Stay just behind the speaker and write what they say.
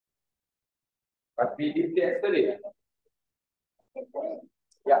But we did yesterday.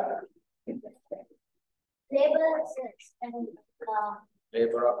 Yeah. Labor and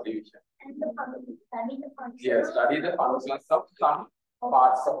labor of division. And the study the functions. Yes, study the functions of some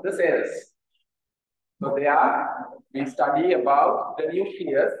parts of the cells. So there we study about the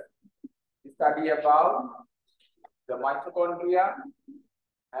nucleus, we study about the mitochondria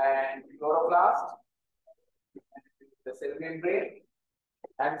and chloroplast, the cell membrane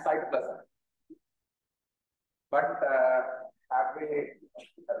and cytoplasm. But have we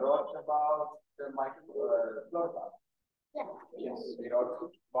wrote about the chloroplast? Yeah. Yes, we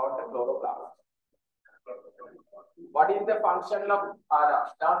wrote about the chloroplast. What is the function of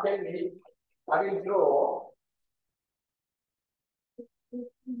Now tell me, I will draw.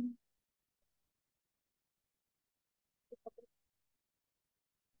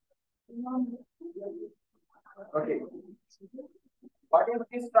 Okay. What is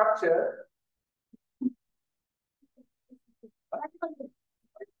this structure?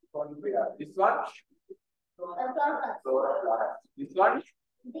 This one? Chloroplast. This one?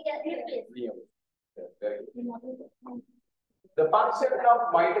 The function of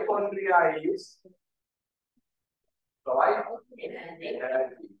mitochondria is provide energy,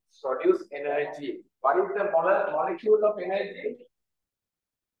 produce energy. What is the molecule of energy?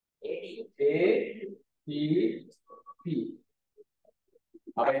 ATP.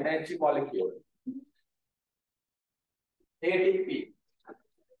 Our energy molecule. ATP.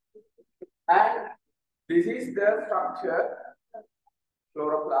 And this is the structure,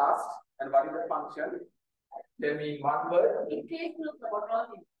 chloroplast. And what is the function? Tell me in one word.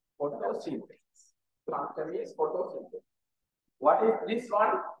 Photosynthesis. Function is photosynthesis. What is this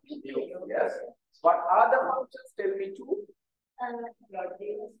one? Yes. What are the functions? Tell me two.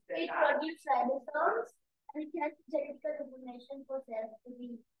 It produces ribosomes and it has genetic information for cells to be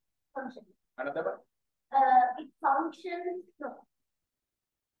functioning. Another one? It functions. No.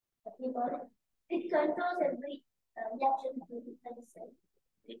 It controls every reaction inside the cell.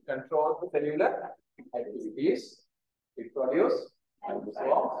 It controls the cellular activities. It produces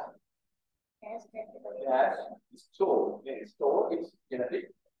ribosomes. Yes. Store its genetic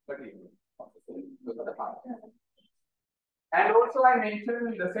material of the cell. Those are the functions. And also I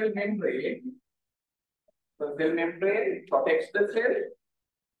mentioned the cell membrane. The cell membrane protects the cell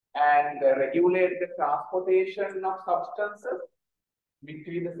and regulates the transportation of substances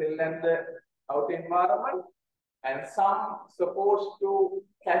between the cell and the outer environment, and some supposed to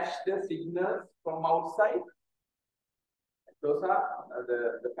catch the signals from outside. Those are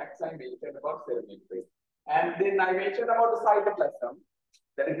the facts I mentioned about cell membrane. And then I mentioned about the cytoplasm.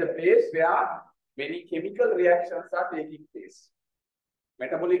 That is the place where many chemical reactions are taking place.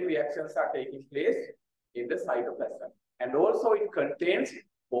 Metabolic reactions are taking place in the cytoplasm. And also it contains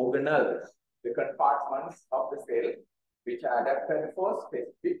organelles, the compartments of the cell, which are adapted for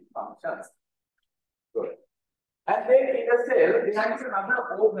specific functions. Good. And then in a cell, there is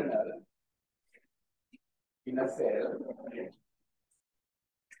another organelle. In a cell,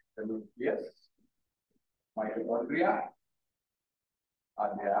 the nucleus, mitochondria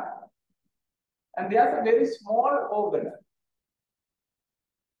are there. And there's a very small organelle.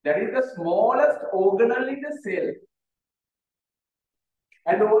 That is the smallest organelle in the cell.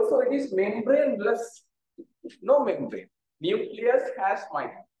 And also it is membraneless. No membrane. Nucleus has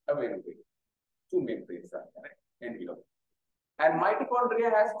a membrane. Two membranes are there. And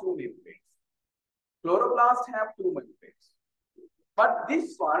mitochondria has two membranes. Chloroplasts have two membranes. But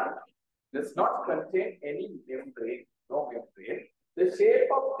this one does not contain any membrane. No membrane. The shape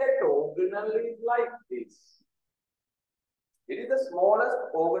of that organelle is like this. It is the smallest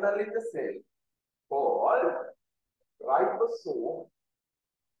organelle in the cell, called ribosome.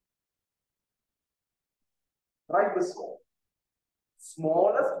 Ribosome.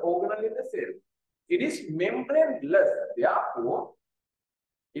 Smallest organelle in the cell. It is membraneless. Therefore,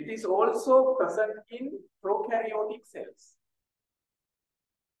 it is also present in prokaryotic cells.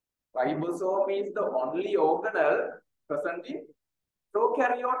 Ribosome is the only organelle present in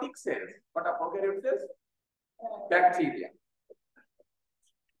prokaryotic cells. What are prokaryotic cells? Bacteria.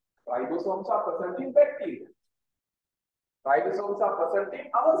 Ribosomes are present in bacteria. Ribosomes are present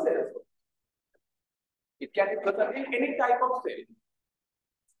in our cells. It can be present in any type of cell.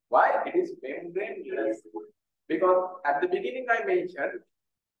 Why? It is membraneless. Because at the beginning I mentioned,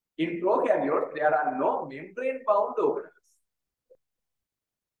 in prokaryotes there are no membrane-bound organelles.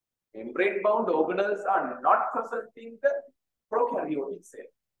 Membrane-bound organelles are not present in the prokaryotic cell.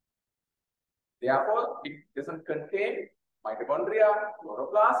 Therefore, it doesn't contain mitochondria,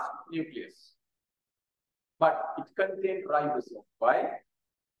 chloroplast, nucleus. But it contains ribosome. Why?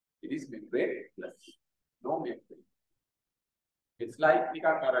 It is membrane plus no membrane. It's like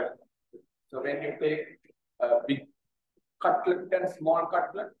current. So when you take a big cutlet and small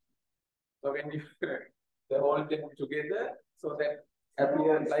cutlet, so when you they hold them together, so that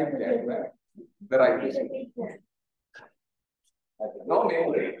appears like that, right? The ribosome. No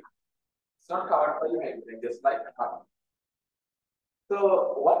membrane. It's not covered by membrane, just like a cutlet. So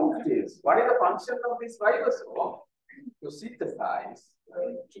what it is? What is the function of this ribosome? To synthesize,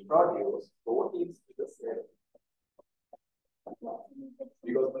 to produce proteins to the cell.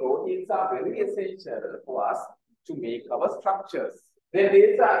 Because proteins are very essential for us to make our structures. Then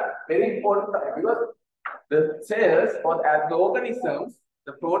these are very important because the cells or as the organisms,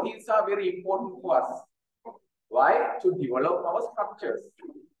 the proteins are very important for us. Why? To develop our structures.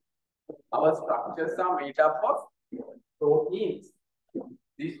 Our structures are made up of proteins.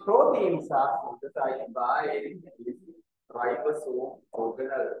 These proteins are synthesized by this ribosome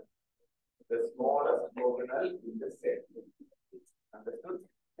organelle, the smallest organelle in the cell. Understood?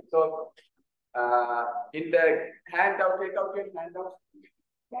 So, in the handout, take out your handout.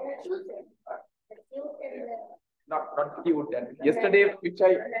 Not cute. Yesterday, which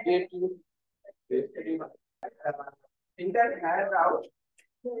I gave you. Yesterday, in that handout.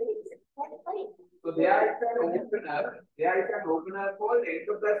 So there is an opener. There is an opener called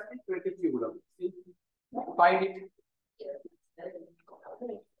endoplasmic reticulum. See, find it.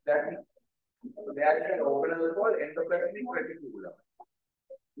 That there is an opener called endoplasmic reticulum.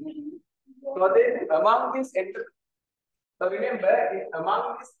 So then, among this so remember,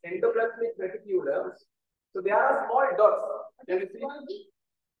 among this endoplasmic reticulums, so there are small dots. Can you see?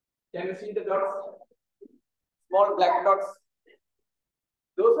 Can you see the dots? Small black dots.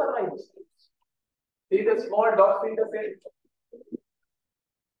 Those are ribosomes. See the small dots in the cell?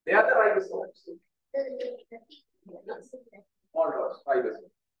 They are the ribosomes. Small dots,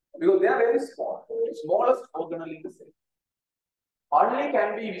 ribosomes. Because they are very small. Smallest organelle in the cell. Only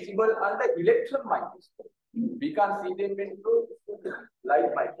can be visible under electron microscope. We can't see them into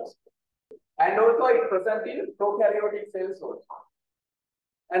light microscope. And also it present in prokaryotic cells also.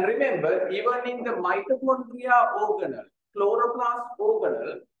 And remember, even in the mitochondria organelle, chloroplast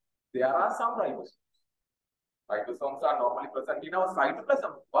organelle, there are some ribosomes. Ribosomes are normally present in our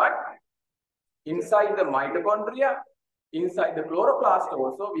cytoplasm, but inside the mitochondria, inside the chloroplast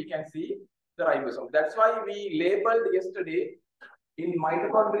also, we can see the ribosome. That's why we labeled yesterday in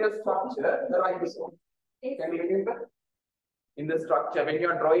mitochondrial structure the ribosome. Can you remember? In the structure, when you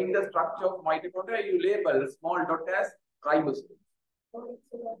are drawing the structure of mitochondria, you label small dot as ribosome.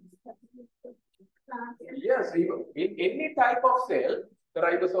 Yes, in any type of cell, the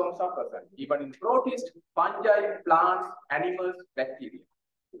ribosomes are present. Even in protists, fungi, plants, animals, bacteria.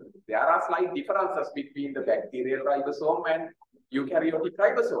 There are slight differences between the bacterial ribosome and eukaryotic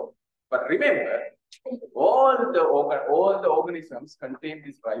ribosome. But remember, all the organisms contain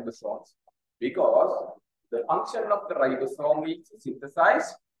these ribosomes because the function of the ribosome is to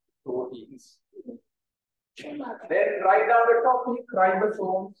synthesize proteins. Then write down the topic,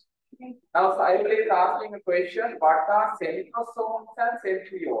 ribosomes. Now, Saibali is asking a question, what are centrosomes and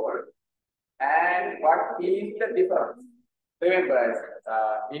centriole? And what is the difference? Remember,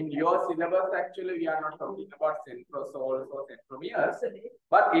 in your syllabus, actually, we are not talking about centrosoles or centromeres,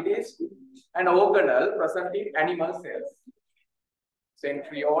 but it is an organelle present in animal cells.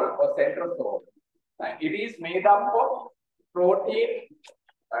 Centriole or centrosome. And it is made up of protein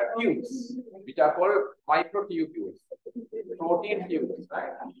tubes, which are called microtubules. Protein tubes,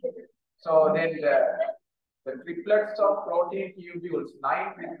 right? So then the triplets of protein tubules,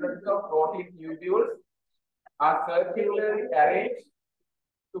 9 triplets of protein tubules are circularly arranged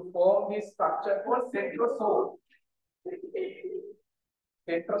to form this structure called centrosome.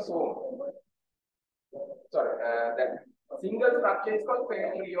 Centrosome. Sorry, that single structure is called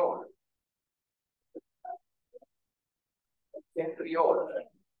centriole. Centriole.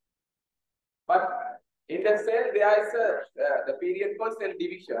 But in the cell, there is the period called cell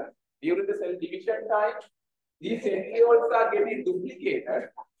division. During the cell division time, these centrioles are getting duplicated,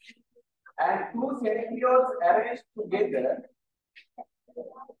 and 2 centrioles arranged together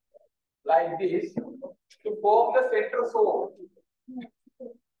like this to form the centrosome.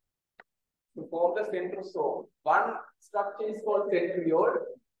 To form the centrosome. One structure is called centriole,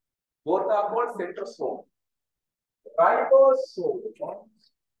 both are called centrosome. Ribosome.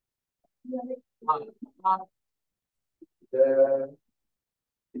 The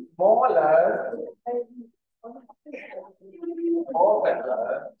smaller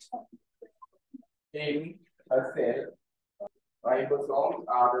organelle in a cell. Ribosomes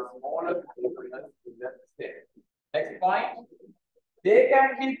are the smallest organelles in the cell. Next point. they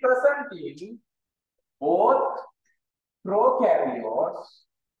can be present in both prokaryotes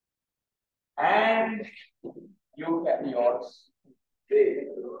and eukaryotes.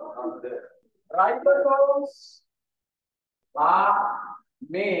 The ribosomes are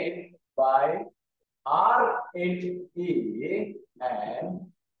made by RNA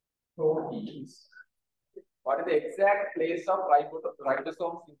and proteins. What is the exact place of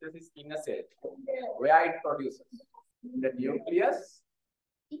ribosome synthesis in a cell? Where it produces? In the nucleus,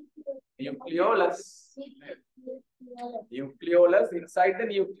 nucleolus. Nucleolus inside the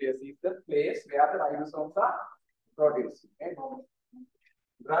nucleus is the place where the ribosomes are produced. Okay?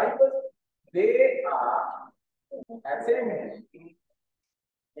 Ribosomes, they are assembled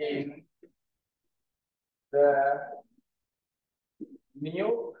in the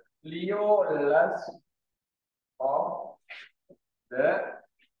nucleolus of the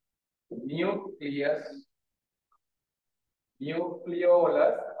nucleus.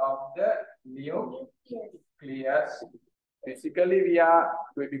 Nucleolus of the nucleus. Physically, we are,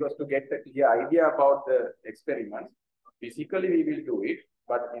 because to get a clear idea about the experiment, physically we will do it,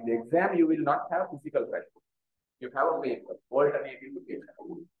 but in the exam you will not have physical practice. You have a paper, alternative to paper.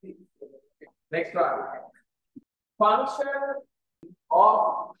 Next one. Function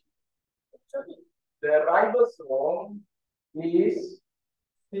of the ribosome is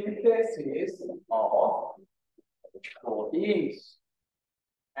synthesis of proteins.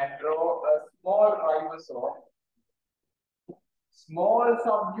 And draw a small ribosome, small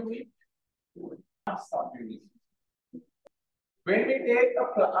subunit, subunit. When we take a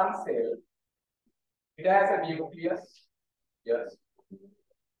plant cell, it has a nucleus, yes.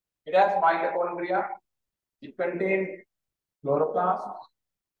 It has mitochondria, it contains chloroplast,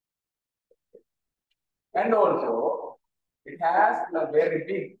 and also it has a very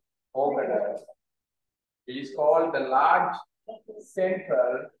big organelle. It is called the large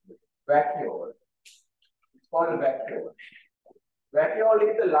central vacuole. It's called vacuole. Vacuole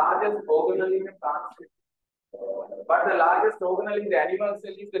is the largest organelle in the plant cell. But the largest organelle in the animal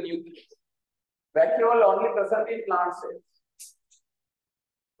cell is the nucleus. Vacuole only present in plant cells.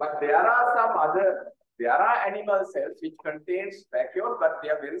 But there are animal cells which contains vacuole, but they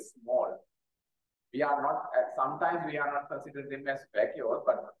are very small. We are not, sometimes we are not considering them as vacuole,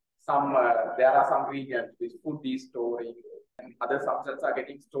 but there are some regions which food is storing and other substances are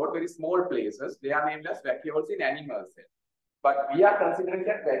getting stored very small places. They are named as vacuoles in animal cells. But we are considering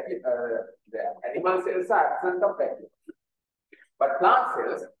that the animal cells are absent of vacuole. But plant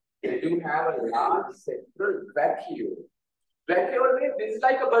cells, they do have a large central vacuole. Vacuole means this is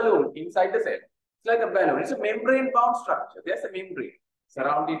like a balloon inside the cell. It's like a balloon. It's a membrane-bound structure. There's a membrane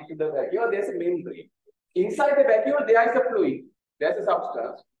surrounding to the vacuole. There's a membrane. Inside the vacuole, there is a fluid. There's a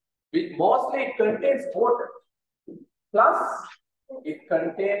substance which mostly it contains water. Plus, it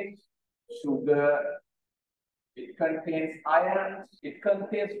contains sugar. It contains iron. It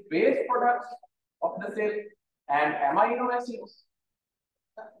contains waste products of the cell and amino acids.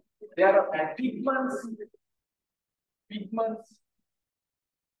 There are pigments. Pigments.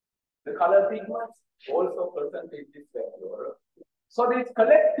 The color pigments also present in this vacuole. So these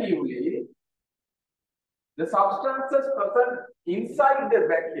collectively, the substances present inside the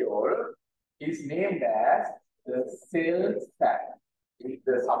vacuole is named as the cell sac.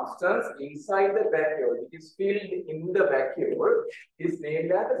 The substance inside the vacuole, it is filled in the vacuole, is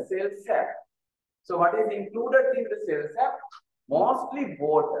named as the cell sac. So what is included in the cell sac? Mostly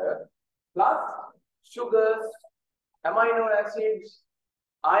water plus sugars, amino acids,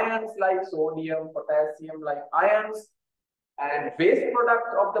 ions like sodium, potassium like ions, and waste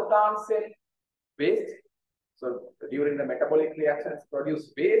product of the plant cell, waste. So during the metabolic reactions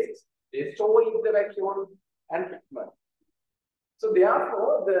produce waste, they store in the vacuole and pigment. So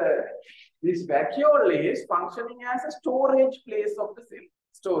therefore, this vacuole is functioning as a storage place of the cell,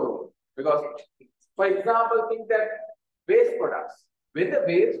 storeroom. Because, for example, think that waste products. When the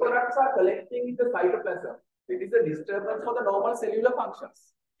waste products are collecting in the cytoplasm, it is a disturbance for the normal cellular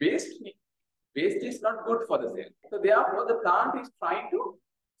functions. Waste is not good for the cell. So therefore, the plant is trying to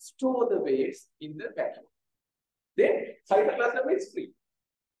store the waste in the vacuole. Then cytoplasm is free.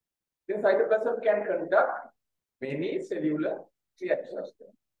 Then cytoplasm can conduct many cellular reactions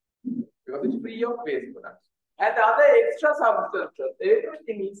because it's free of waste products. And the other extra substances,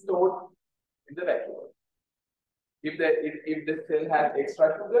 everything is stored in the vacuole. If the cell has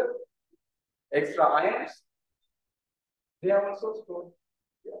extra sugar, extra ions, they are also stored.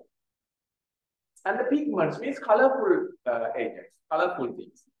 Yeah. And the pigments means colorful agents, colorful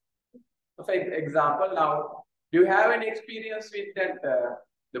things. So for example, now, do you have any experience with that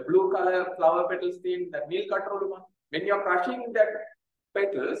the blue color flower petals thing, that Neil Cutrell one? When you're crushing that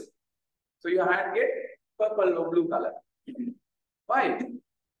petals. So you had get purple or blue color. Why?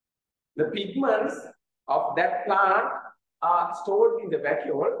 The pigments of that plant are stored in the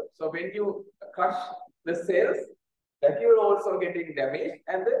vacuole. So when you crush the cells, vacuole also getting damaged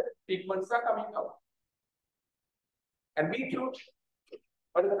and the pigments are coming out. And beetroot,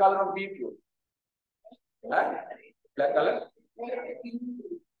 what is the color of beetroot? Huh? Black color?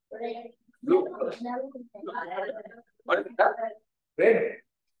 Blue. What is that? Red,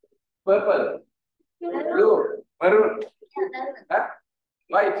 purple, blue, maroon, huh?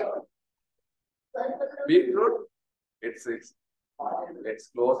 White. Beetroot, it's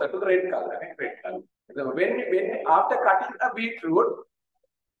closer to the red color. Red color. So when after cutting a beetroot,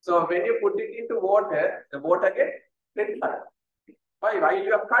 so when you put it into water, the water gets red color. Why? While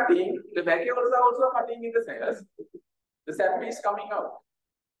you are cutting, the vacuoles are also cutting in the cells. The sap is coming out.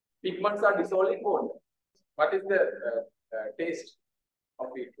 Pigments are dissolving water. What is the taste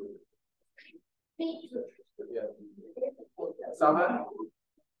of beetroot? Yeah. Sour,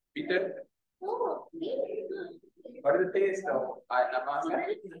 bitter. What is the taste of? I'm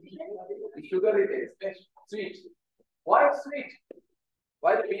asking. Sugary taste. Sweet. Why sweet?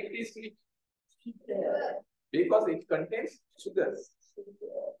 Why the beet is sweet? Because it contains sugars.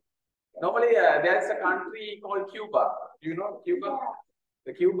 Normally, there's a country called Cuba. Do you know Cuba?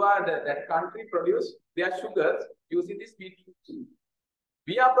 The Cuba, that country produce their sugars using this beetroot.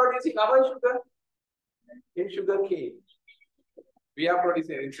 We are producing our sugar in sugar cane. We are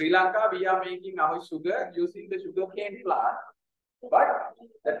producing in Sri Lanka. We are making our sugar using the sugar cane plant. But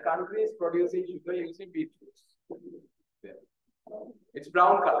that country is producing sugar using beetroot. It's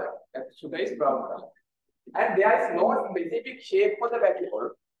brown color. That sugar is brown color. And there is no specific shape for the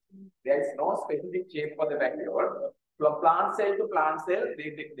vacuole. There is no specific shape for the vacuole. From plant cell to plant cell,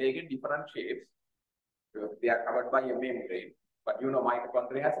 they get different shapes. They are covered by a membrane. But you know,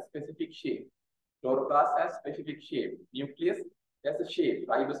 mitochondria has a specific shape. Chloroplast has specific shape. Nucleus has a shape.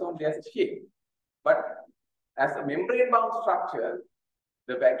 Ribosome has a shape. But as a membrane-bound structure,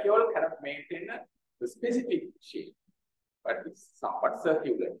 the vacuole cannot maintain a specific shape. But it's somewhat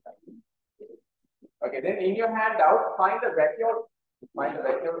circular. Okay, then in your handout, find the vacuole. Find the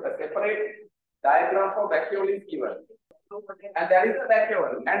vacuole. A separate diagram for vacuole is given. And that is the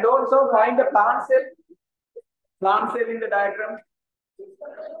vacuole. And also find the plant cell. Plant cell in the diagram.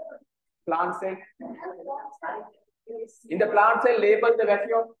 Plant cell. In the plant cell, label the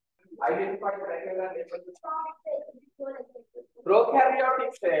vacuole. Identify the vacuole and label the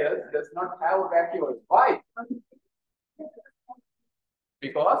prokaryotic cells does not have vacuole. Why?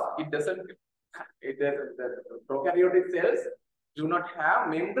 Because the prokaryotic cells do not have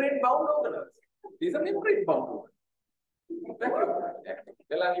membrane-bound organelles. These are membrane-bound organelles.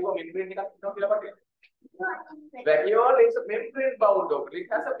 Vacuole is a membrane-bound organelle. It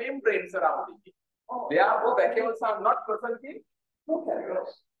has a membrane surrounding it. Therefore, vacuoles are not present in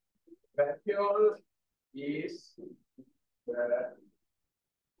prokaryotes. Vacuole is the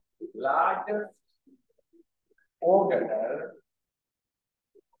largest organelle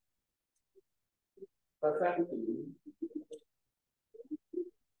present in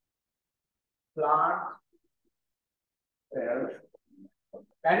plant cells.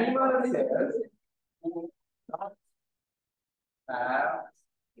 Animal cells do not have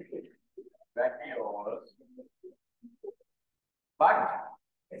vacuoles, but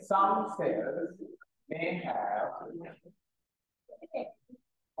some cells may have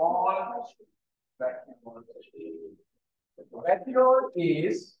all vacuoles. Vacuole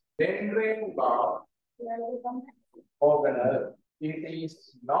is membrane-bound organelle. It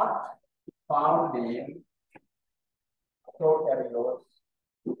is not found in prokaryotes.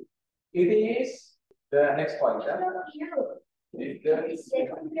 It is the next point. The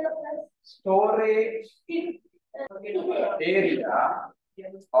storage area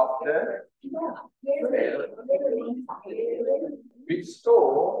of the cell, which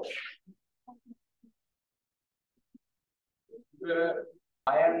store the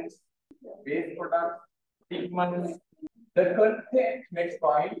ions, waste products, pigments, the content. Next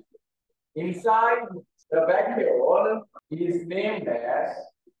point. Inside the vacuole is named as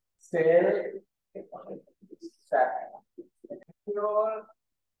cell sac. Vacuole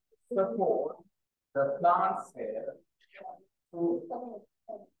support the plant cell to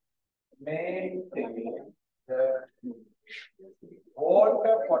maintain the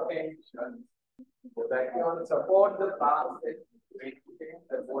water potential. The vacuole support the plant cell to maintain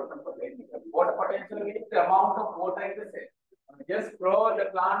the water potential. Water potential means the amount of water in the cell. Just grow the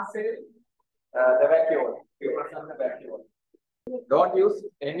plant cell, the vacuole. Represent the vacuole. Don't use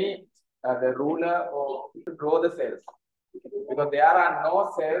any the ruler or to draw the cells, because because there are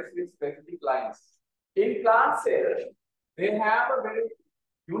no cells with specific lines. In plant cells, they have a very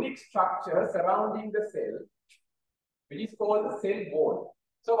unique structure surrounding the cell, which is called the cell wall.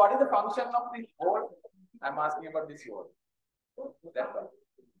 So what is the function of this wall? I'm asking about this wall. That one.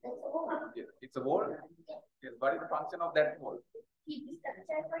 Yes, it's a wall. Yes, what is the function of that wall?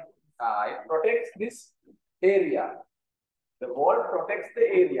 It protects this area. The wall protects the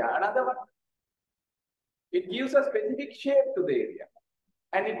area. Another one, it gives a specific shape to the area,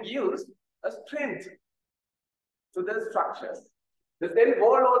 and it gives a strength to the structures. The cell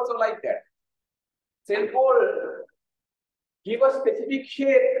wall also like that. Cell wall gives a specific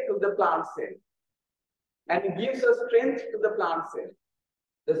shape to the plant cell, and it gives a strength to the plant cell,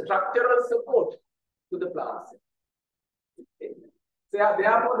 the structural support to the plant cell. So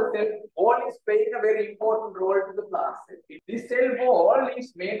therefore, the cell wall is playing a very important role to the plant cell. This cell wall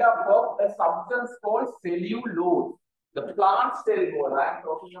is made up of a substance called cellulose. The plant cell wall, I am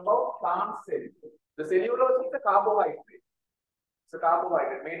talking about plant cell. The cellulose is a carbohydrate. It's a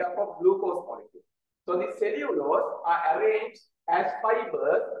carbohydrate made up of glucose molecules. So the cellulose are arranged as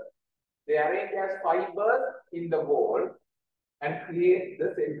fibers. They arrange as fibers in the wall and create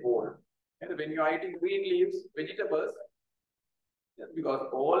the cell wall. And when you are eating green leaves, vegetables, because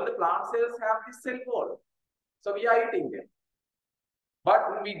all the plant cells have this cell wall. So we are eating them.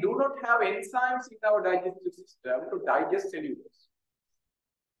 But we do not have enzymes in our digestive system to digest cellulose.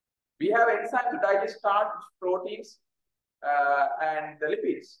 We have enzymes to digest starch, proteins, and the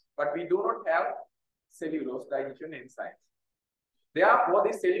lipids, but we do not have cellulose digestion enzymes. Therefore,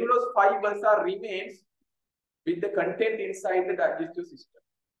 the cellulose fibers remains with the content inside the digestive system.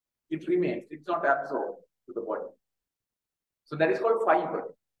 It remains, it's not absorbed to the body. So that is called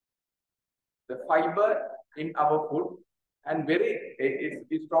fiber. The fiber in our food, and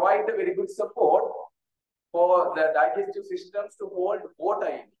it provides a very good support for the digestive systems to hold water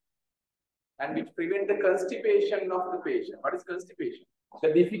in, and which prevent the constipation of the patient. What is constipation?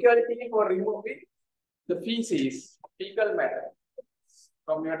 The difficulty for removing the feces, fecal matter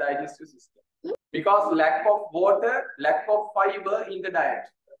from your digestive system. Because lack of water, lack of fiber in the diet.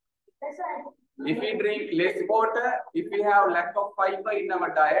 If we drink less water, if we have lack of fiber in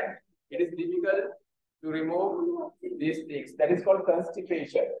our diet, it is difficult to remove these things. That is called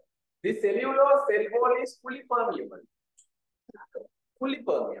constipation. The cellulose cell wall is fully permeable. Fully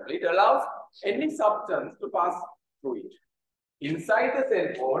permeable. It allows any substance to pass through it. Inside the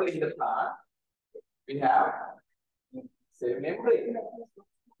cell wall in the plant, we have cell membrane,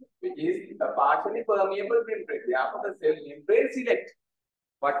 which is a partially permeable membrane. Therefore, the cell membrane select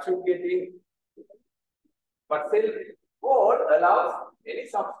what should get in. But cell wall allows any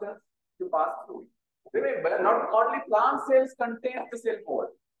substance to pass through it. Remember, not only plant cells contain the cell wall.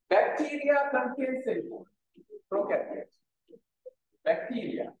 Bacteria contain cell wall. Prokaryotes.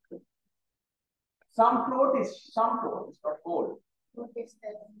 Bacteria. Some protists, not all.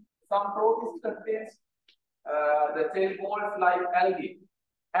 Some protists contains the cell walls like algae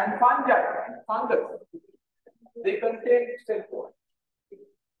and fungus. They contain cell wall.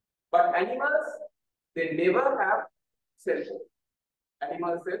 But animals, they never have cell wall.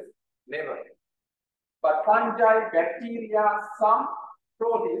 Animal cells never. But fungi, bacteria, some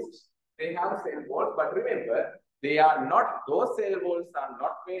protists, they have cell walls. But remember, those cell walls are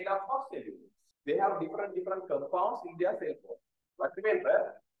not made up of cellulose. They have different compounds in their cell wall. But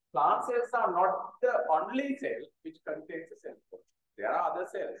remember, plant cells are not the only cell which contains a cell wall. There are other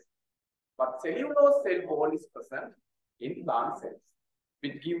cells. But cellulose cell wall is present in plant cells,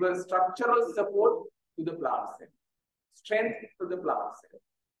 which give a structural support to the plant cell, strength to the plant cell,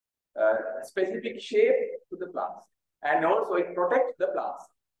 specific shape to the plant cell, and also it protects the plant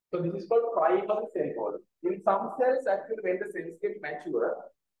cell. So this is called primal cell wall. In some cells, actually, when the cells get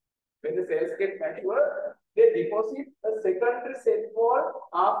mature, they deposit a secondary cell wall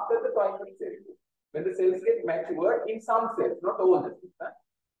after the primary cell wall. When the cells get mature, in some cells, not all the cells,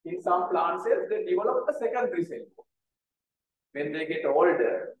 in some plant cells, they develop a secondary cell wall. When they get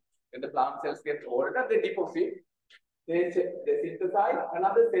older, when the plant cells get older, they deposit, they synthesize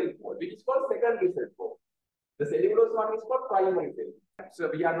another cell wall, which is called secondary cell wall. The cellulose one is called primary cell wall.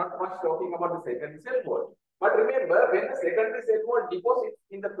 So we are not much talking about the secondary cell wall. But remember, when the secondary cell wall deposits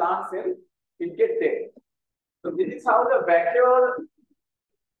in the plant cell, it gets dead. So this is how the vacuole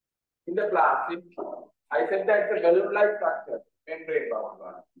in the plant. I said that it's a balloon-like structure, membrane bound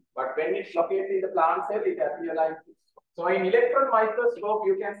one. But when it's located in the plant cell, it appears like this. So in electron microscope,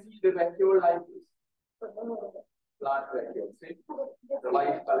 you can see the vacuole like this. Plant vacuole. See the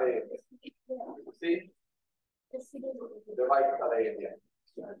white color area. See the white color area.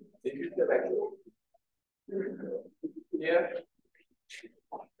 This is the vacuole. Here,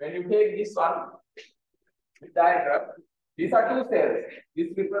 When you take this one, this diagram, these are two cells. This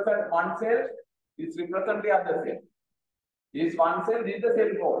represents one cell, this represents the other cell. This one cell, this is the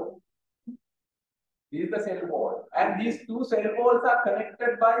cell wall. This is the cell wall. And these two cell walls are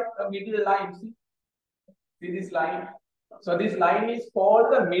connected by a middle line. See this line? So this line is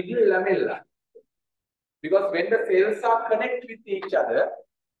called the middle lamella. Because when the cells are connected with each other,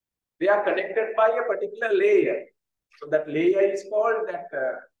 they are connected by a particular layer. So that layer is called that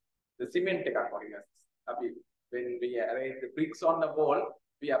the cement. When we arrange the bricks on the wall,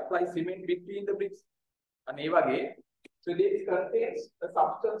 we apply cement between the bricks. And so this contains a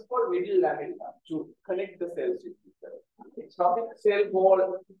substance called middle lamella to connect the cells with each other. Ectopic cell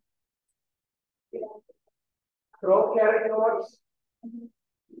wall, prokaryotes,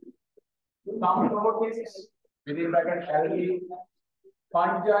 some protists within bracket algae,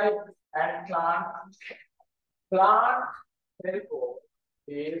 fungi, and plant. Plant cell wall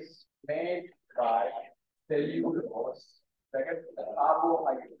is made by cellulose, bracket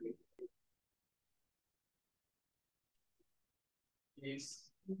carbohydrate. Is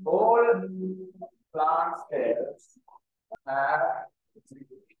all plant cells have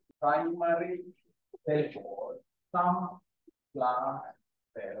primary cell wall. Some plant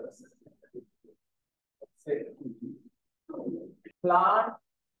cells, plant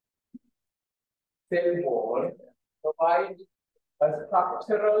cell wall provide a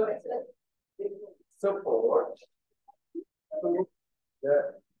structural support to the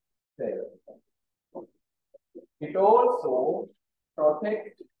cell. It also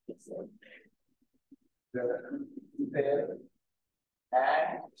protects the cell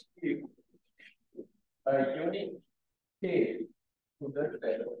and give a unique shape to the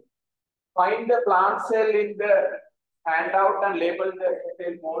cell. Find the plant cell in the handout and label the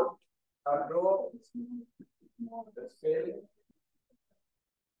cell wall. Draw the cell.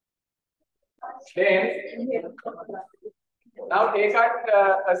 Then, now take out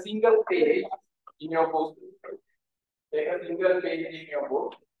a single page in your book. Take a single page in your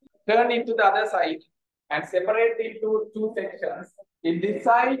book. Turn it to the other side and separate it into two sections. In this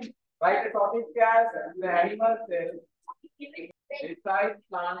side, write a topic as the animal cell. This side,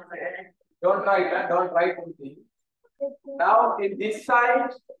 plant cell. Don't write anything. Now, in this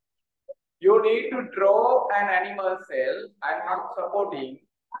side, you need to draw an animal cell. I'm not supporting,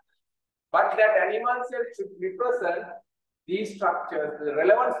 but that animal cell should represent these structures, the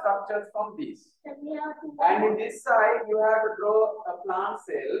relevant structures from these. And in this side, you have to draw a plant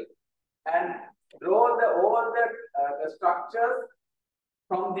cell and draw all the structures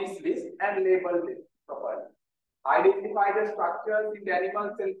from this list and label them properly. Identify the structures in the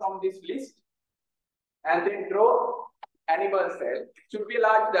animal cell from this list and then draw animal cell. Should be a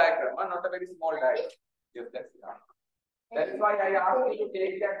large diagram, not a very small diagram. Yes, that's enough. That is why I asked you to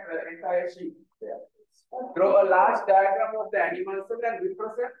take that entire sheet there. Draw a large diagram of the animal cell and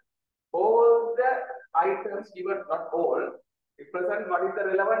represent all the items given, not all. Represent what is the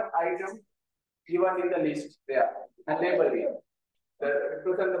relevant item given in the list there and label it.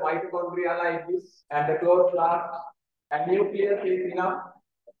 Represent the mitochondria like this and the chloroplast and nucleus is enough.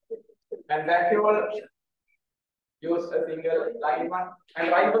 And vacuole, use a single line one.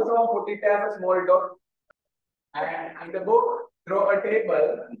 And ribosome, put it as a small dot. And in the book, draw a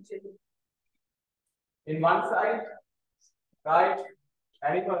table. In one side, write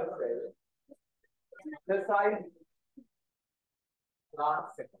animal cell. The side, plant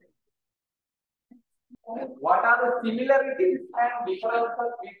cell. What are the similarities and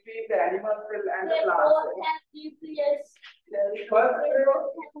differences between the animal cell and the plant cell? First,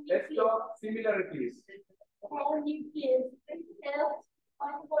 let's talk similarities.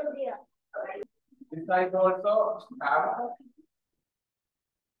 This side also have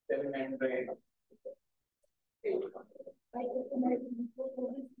cell membrane.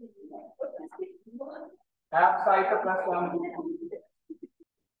 Have cytoplasm.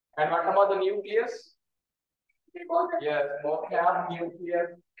 And what about the nucleus? Yes, both have nucleus.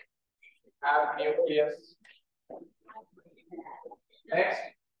 Have nucleus. Next.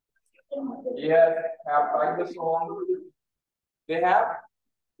 Yes, have ribosome. They have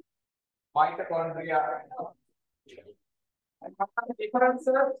mitochondria. And what are the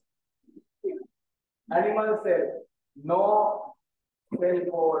differences? Animal cell, no cell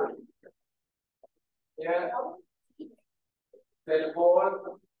wall. Here, cell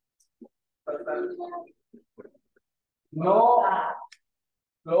wall. No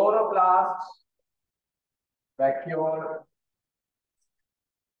chloroplast, vacuole,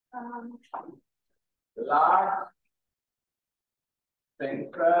 large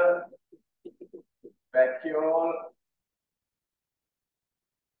central vacuole,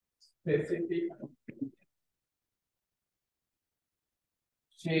 specific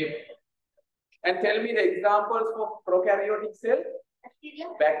shape. And tell me the examples for prokaryotic cell.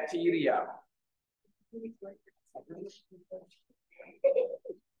 Bacteria.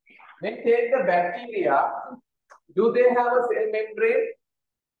 Then take the bacteria. Do they have a cell membrane?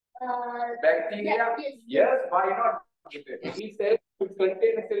 Bacteria? Yes. Why not? These cells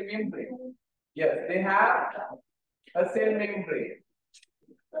contain a cell membrane. Yes, they have a cell membrane.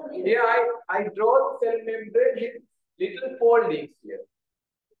 Here I draw the cell membrane with little foldings here.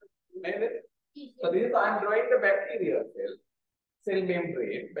 So this is I am drawing the bacterial cell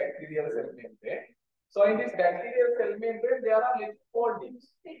membrane, bacterial cell membrane. So in this bacterial cell membrane, there are little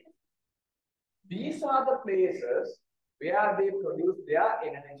foldings. These are the places where they produce their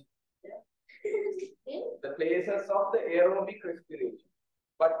energy. The places of the aerobic respiration.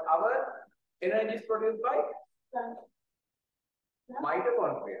 But our energy is produced by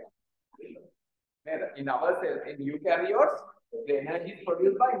mitochondria. In our cells, in eukaryotes, the energy is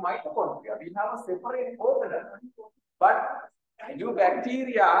produced by mitochondria. We have a separate organ. But do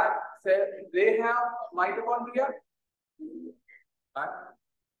bacteria, they have mitochondria?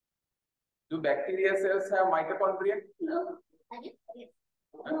 Do bacteria cells have mitochondria? No.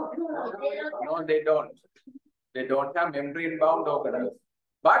 No, they don't. They don't have membrane-bound organelles.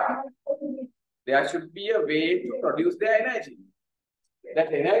 But there should be a way to produce their energy.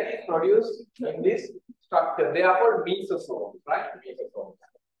 That energy is produced in this structure. They are called mesosomes, right? Mesosomes.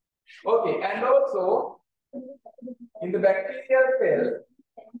 Okay, and also in the bacterial cell,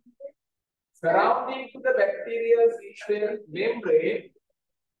 surrounding to the bacterial cell membrane,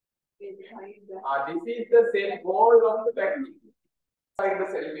 this is the cell wall of the bacteria. Inside the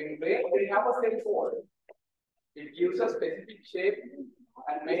cell membrane, they have a cell wall. It gives a specific shape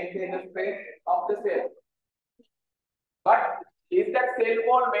and maintains the strength of the cell. But is that cell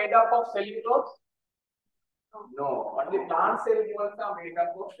wall made up of cellulose? No, only plant cell walls are made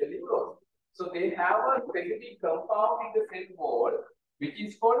up of cellulose. So they have a specific compound in the cell wall which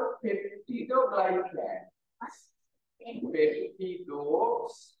is called peptidoglycan.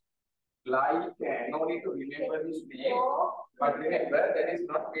 Peptidoglycan. No need to remember this name, but remember that is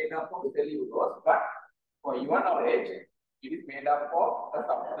not made up of cellulose, but for your knowledge, it is made up of a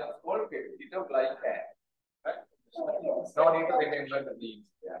substance called peptidoglycan. Right? No need to remember the names.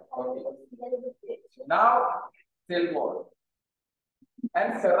 Yeah. Okay. Now, cell wall.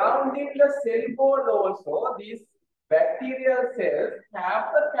 And surrounding the cell wall also, these bacterial cells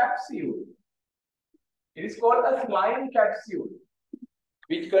have a capsule. It is called a slime capsule,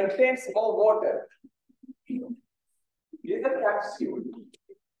 which contains more water. It is a capsule.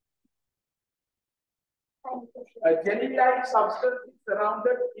 A jelly-like substance is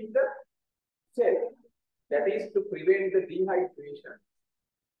surrounded in the cell. That is to prevent the dehydration.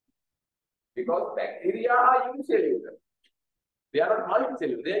 Because bacteria are unicellular. They are not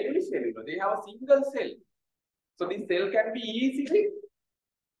multicellular, they are unicellular. They have a single cell. So this cell can be easily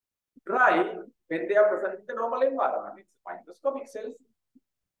dry when they are present in the normal environment. It's microscopic cells.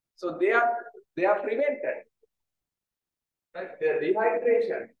 So they are prevented. Right? The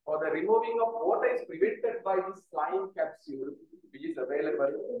dehydration or the removing of water is prevented by this slime capsule, which is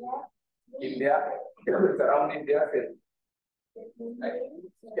available in their surrounding their cell. Right?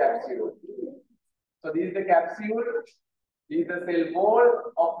 Capsule. So this is the capsule. This is the cell wall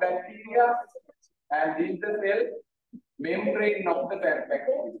of bacteria, and this is the cell membrane of the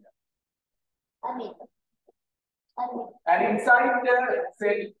bacteria. And inside the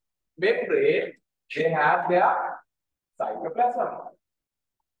cell membrane, they have their cytoplasm.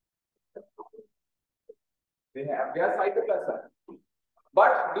 They have their cytoplasm.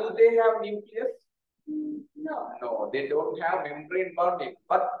 But do they have nucleus? No. No, they don't have membrane bounding.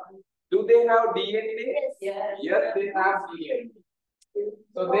 But do they have DNA? Yes. Yes, they have DNA.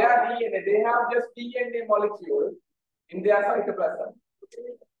 So they are DNA. They have just DNA molecule in their cytoplasm.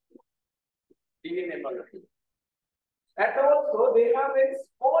 DNA molecule. And also they have very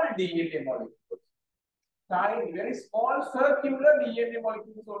small DNA molecules. Tiny, very small circular DNA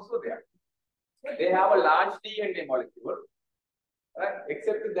molecules also there. They have a large DNA molecule. Right?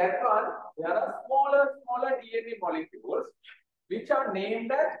 Except that one, there are smaller DNA molecules which are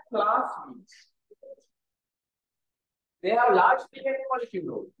named as plasmids. They have large DNA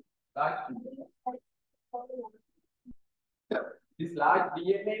molecules. Large DNA. This large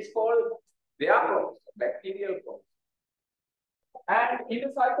DNA is called their probes, bacterial probes. And in the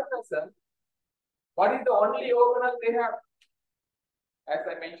cytoplasm, what is the only organelle they have? As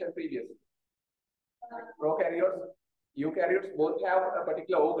I mentioned previously, prokaryotes, eukaryotes both have a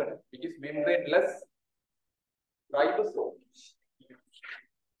particular organ which is membraneless ribosome.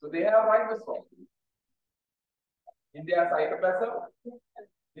 So they have ribosome. In their cytoplasm,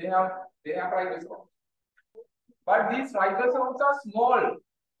 they have ribosome. But these ribosomes are small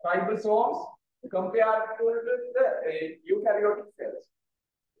ribosomes compared to the eukaryotic cells.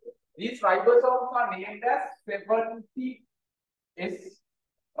 These ribosomes are named as 70S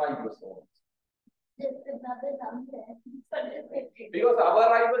ribosomes. Because our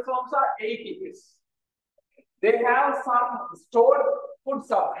ribosomes are 80S. They have some stored food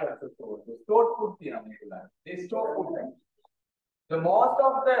substances. Stored food. They store food. The most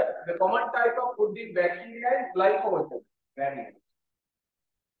of the common type of food in bacteria is glycogen.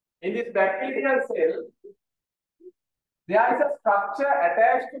 In this bacterial cell, there is a structure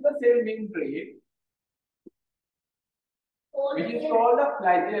attached to the cell membrane, which is called a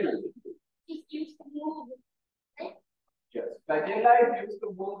flagella. It used to move. Yes, flagella is used to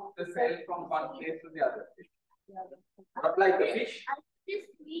move the cell from one place to the other. Not like a fish. This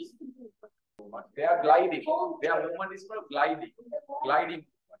used to move. They are gliding. Their movement is called gliding. Gliding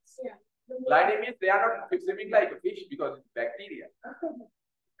movements. Gliding means they are not swimming like a fish because it's bacteria.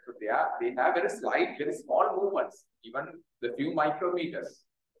 So they have very slight, very small movements, even the few micrometers.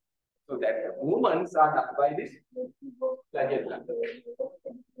 So that movements are done by this flagella.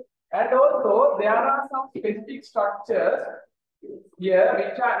 And also there are some specific structures here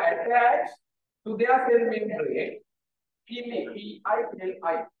which are attached to their cell membrane.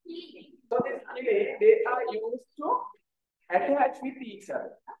 P-I-L-I. So this pili, they are used to attach with each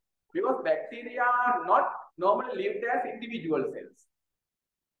other. Because bacteria are not normally lived as individual cells.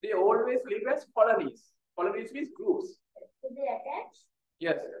 They always live as colonies. Colonies means groups. So they attach?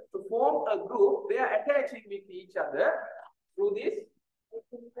 Yes. To form a group, they are attaching with each other through these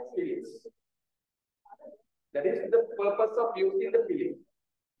pillars. That is the purpose of using the pillars.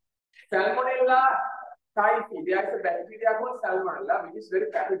 Salmonella typhi, there is a bacteria called Salmonella, which is very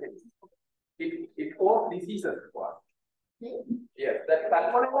pathogenic. It causes diseases for us. Yes, that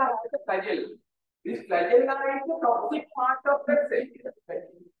Salmonella has a flagella. This flagella is the toxic part of the cell,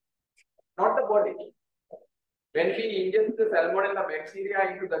 not the body. When we ingest the Salmonella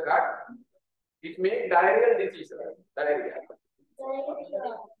bacteria into the gut, it makes diarrheal diseases. Diarrhea.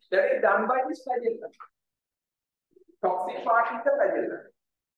 That is done by this flagella. Toxic part is the flagella.